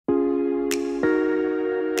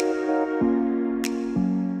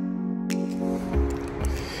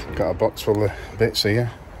Got a box full of bits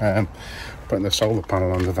here. Putting the solar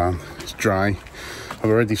panel on the van. It's dry. I've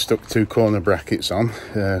already stuck 2 corner brackets on,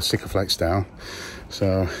 Sikaflex down.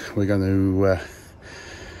 So we're going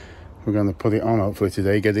to put it on hopefully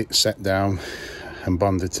today, get it set down and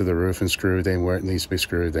bonded to the roof and screwed in where it needs to be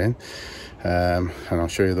screwed in. And I'll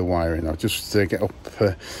show you the wiring. I'll just get up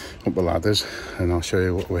the ladders and I'll show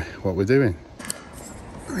you what we're doing.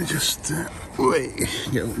 Let me just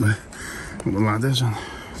get up the ladders.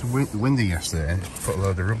 It was windy yesterday. Put a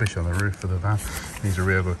load of rubbish on the roof of the van. Needs a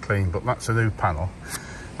real good clean. But that's a new panel.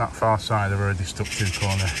 That far side I've already stuck 2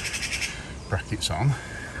 corner brackets on.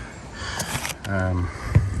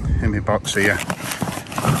 In my box here,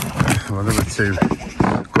 another 2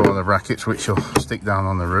 corner brackets which will stick down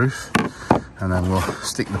on the roof, and then we'll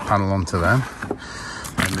stick the panel onto them.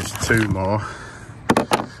 And there's 2 more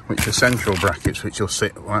which are central brackets which will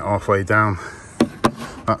sit like halfway down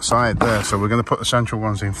that side there. So we're going to put the central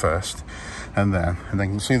ones in first, and then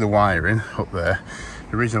you'll see the wiring up there.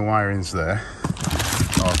 The original wiring's there.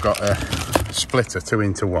 I've got a splitter 2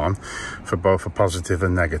 into 1 for both a positive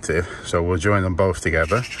and negative, so we'll join them both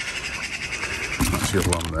together. That's your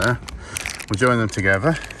one there. We'll join them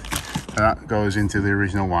together, and that goes into the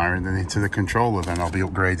original wiring and into the controller. Then I'll be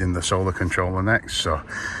upgrading the solar controller next. So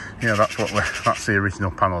yeah, that's the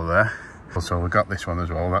original panel there. So we've got this one as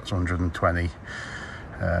well. That's 120.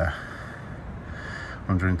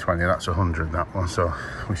 120. That's 100. That one. So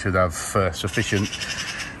we should have sufficient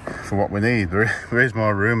for what we need. There is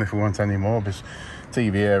more room if we want any more. There's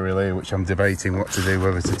TV air relay, which I'm debating what to do,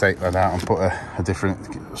 whether to take that out and put a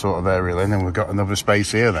different sort of air relay in. And we've got another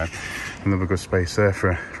space here then, another good space there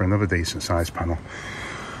for another decent sized panel.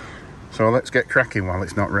 So let's get cracking while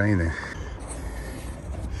it's not raining.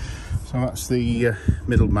 So that's the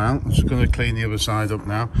middle mount. I'm just going to clean the other side up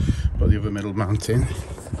now, put the other middle mount in.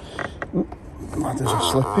 Ladders are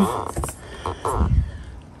slippy.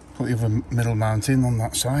 Put the other middle mount in on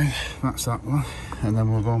that side. That's that one, and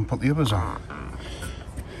then we'll go and put the others on.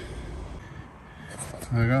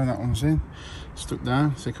 There we go, that one's in. Stuck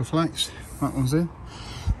down, Sikaflex. That one's in.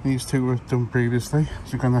 These 2 were done previously.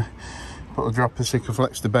 So we're going to put a drop of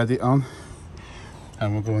Sikaflex to bed it on,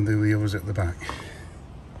 and we'll go and do the others at the back.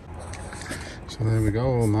 So there we go,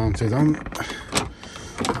 all mounted on.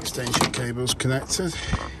 Extension cables connected.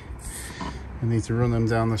 We need to run them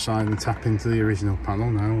down the side and tap into the original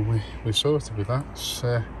panel now. We're sorted with that. It's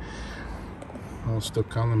all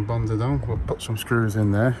stuck on and bonded on. We'll put some screws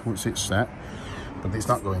in there once it's set, but it's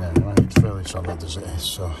not going anywhere. It's fairly solid as it is.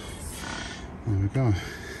 So there we go.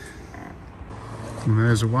 And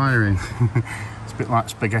there's the wiring. It's a bit like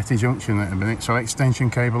spaghetti junction at a minute. So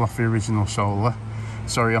extension cable off the original solar,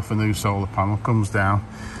 off a new solar panel, comes down.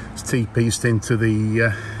 It's T-pieced into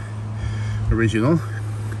the original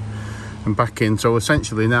and back in. So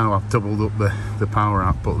essentially now I've doubled up the power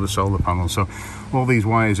output of the solar panel. So all these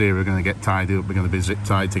wires here are going to get tied up. They're going to be zip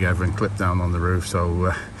tied together and clipped down on the roof,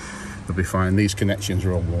 so they'll be fine. These connections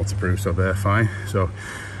are all waterproof, so they're fine. So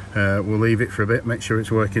we'll leave it for a bit, make sure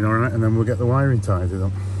it's working all right, and then we'll get the wiring tied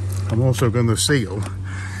up. I'm also going to seal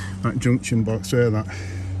that junction box there, that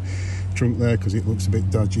trunk there, because it looks a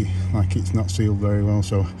bit dodgy, like it's not sealed very well.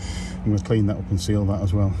 So I'm going to clean that up and seal that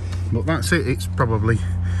as well. But that's it. It's probably,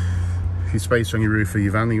 if you space on your roof of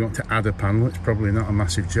your van and you want to add a panel, it's probably not a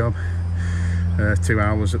massive job. 2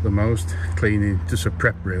 hours at the most, cleaning, just a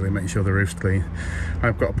prep really, make sure the roof's clean.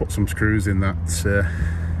 I've got to put some screws in that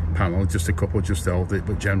panel, just a couple just to hold it,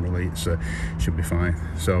 but generally it should be fine.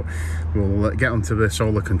 So we'll get onto the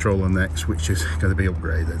solar controller next, which is going to be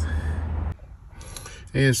upgraded.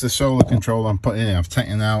 Here's the solar controller I'm putting in. I've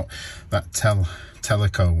taken out that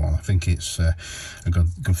Teleco one. I think it's a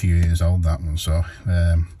good few years old, that one. So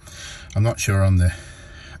I'm not sure on the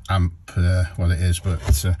amp what it is, but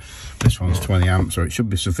this one's 20 amps, so it should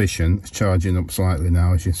be sufficient. It's charging up slightly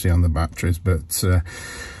now, as you see on the batteries, but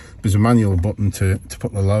there's a manual button to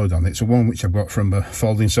put the load on. It's a one which I've got from a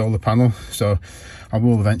folding solar panel, so I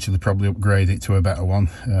will eventually probably upgrade it to a better one.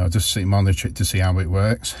 I'll just monitor it to see how it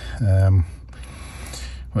works.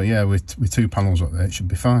 But yeah, with 2 panels up there, it should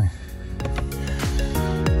be fine.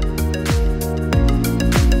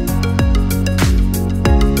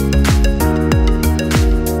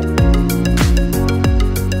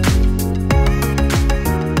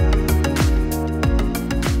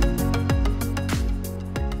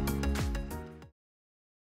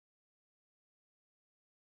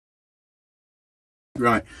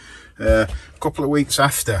 Right, a couple of weeks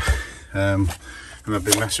after, and I've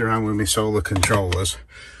been messing around with my solar controllers.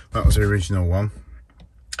 That was the original one,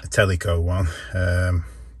 a Teleco one,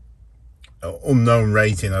 unknown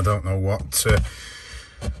rating. I don't know what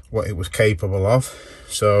what it was capable of.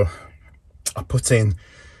 So I put in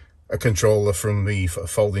a controller from the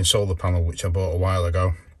folding solar panel which I bought a while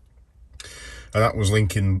ago, and that was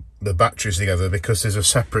linking the batteries together, because there's a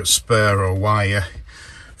separate spare or wire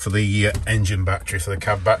for the engine battery, for the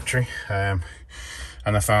cab battery, and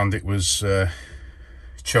I found it was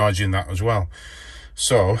charging that as well.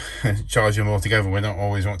 So charging them all together, we don't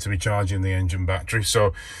always want to be charging the engine battery.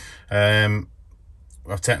 So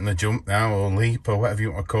I've taken the jump now, or leap, or whatever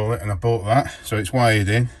you want to call it, and I bought that, so it's wired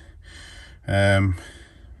in.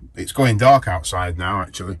 It's going dark outside now,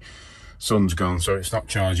 actually. Sun's gone, so it's not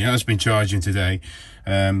charging. It has been charging today.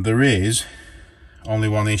 There is only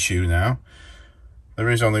one issue now.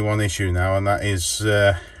 And that is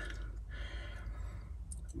there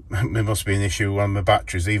must be an issue on the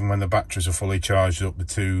batteries. Even when the batteries are fully charged up, the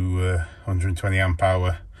 220 amp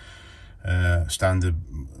hour standard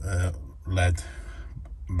lead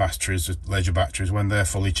batteries, leisure batteries, when they're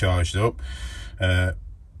fully charged up,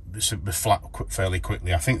 it's flat fairly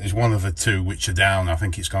quickly. I think there's one of the two which are down. I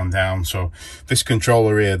think it's gone down. So this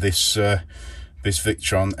controller here, this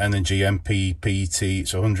VICTRON Energy MPPT,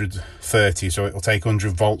 it's 130, so it'll take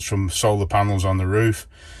 100 volts from solar panels on the roof.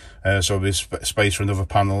 So there's space for another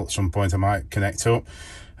panel at some point I might connect up,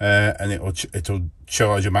 and it'll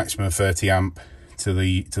charge a maximum of 30 amp to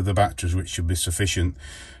the batteries, which should be sufficient.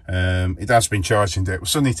 It has been charging today. It was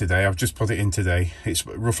sunny today. I've just put it in today. It's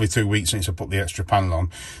roughly 2 weeks since I put the extra panel on.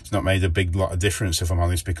 It's not made a big lot of difference, if I'm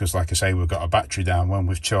honest, because like I say, we've got a battery down. When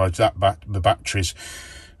we've charged the batteries,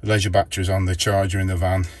 the leisure batteries on the charger in the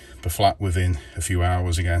van, be flat within a few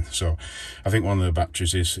hours again. So I think one of the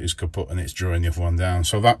batteries is kaput, and it's drawing the other one down.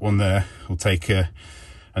 So that one there will take a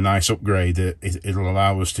nice upgrade. It'll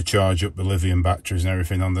allow us to charge up the lithium batteries and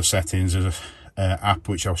everything on the settings. There's an app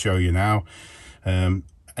which I'll show you now.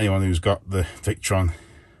 Anyone who's got the VICTRON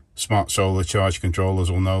smart solar charge controllers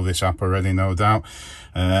will know this app already, no doubt.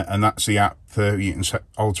 And that's the app. You can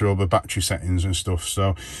alter all the battery settings and stuff.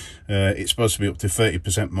 So it's supposed to be up to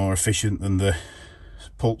 30% more efficient than the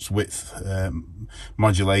pulse width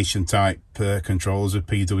modulation type controllers, the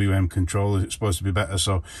PWM controllers. It's supposed to be better.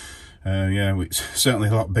 So yeah, it's certainly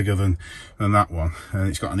a lot bigger than that one, and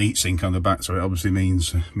it's got an heatsink on the back, so it obviously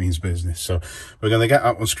means business. So we're going to get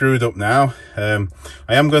that one screwed up now. I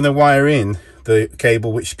am going to wire in the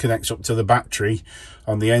cable which connects up to the battery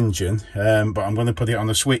on the engine, but I'm going to put it on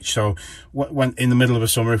a switch. So when in the middle of the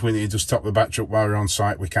summer, if we need to just top the battery up while we're on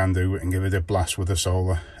site, we can do it and give it a blast with the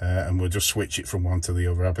solar, and we'll just switch it from one to the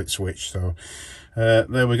other, have it switched. So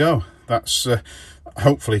there we go. That's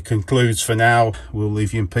hopefully concludes for now. We'll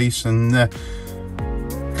leave you in peace and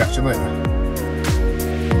catch you later.